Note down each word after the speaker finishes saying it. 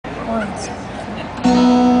points.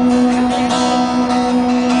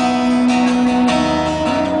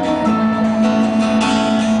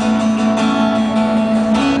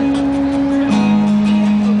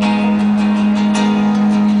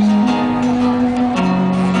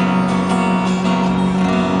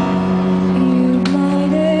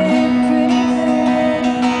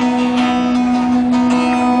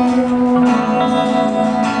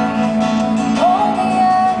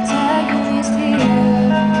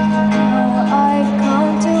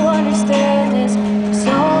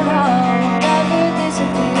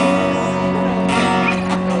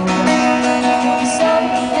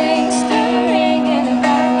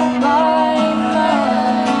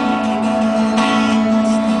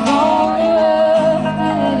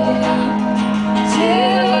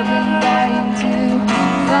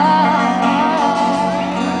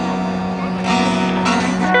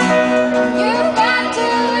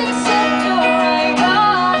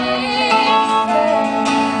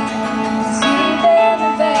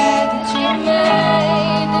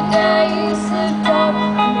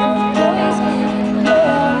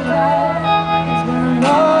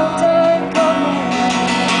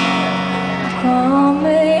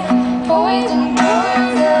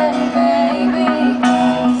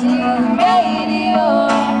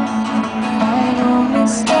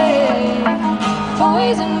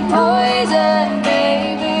 Poison, poison,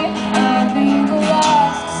 baby, I'll be the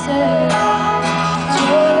last to say that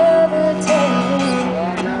you'll ever take.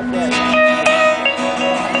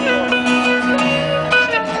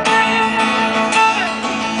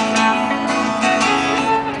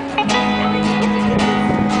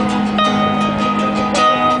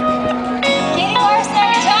 Katie Larson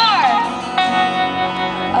on guitar.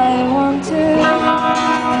 I want to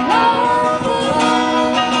love you.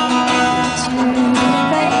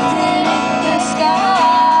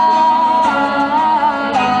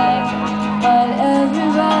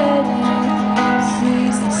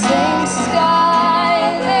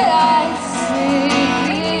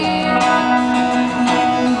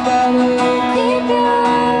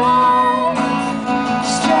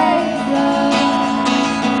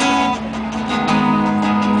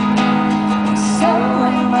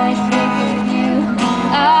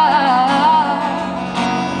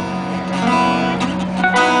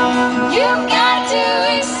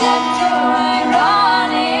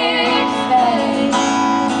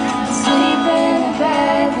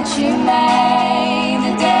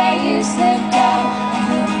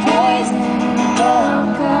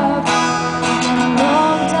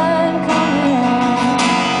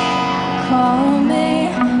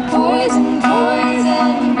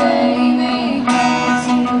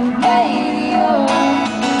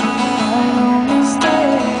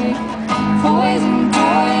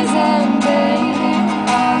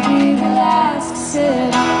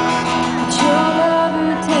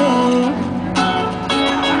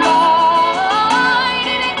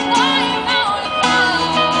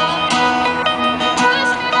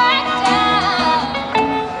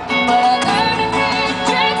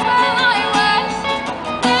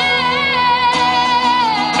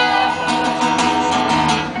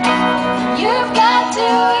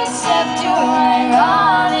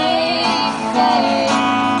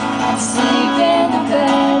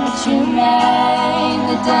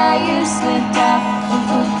 The day you slipped out and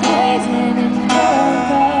put poison in your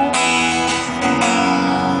cup.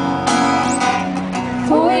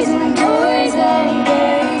 Poison, poison,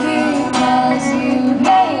 baby, 'cause you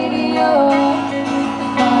made it your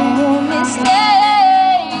final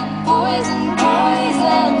mistake. Poison,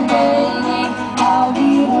 poison, baby, I'll be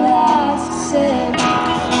the last to say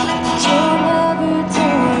that you'll never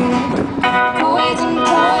take. Poison,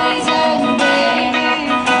 poison, baby,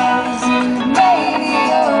 'cause you made it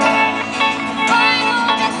your final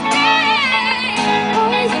mistake.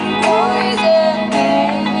 Poison, poison,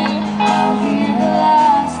 baby, I'll be the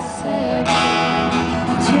last to say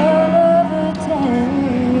that you'll never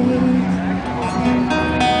take.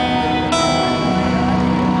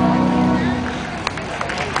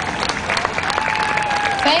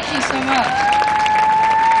 Thank you so much.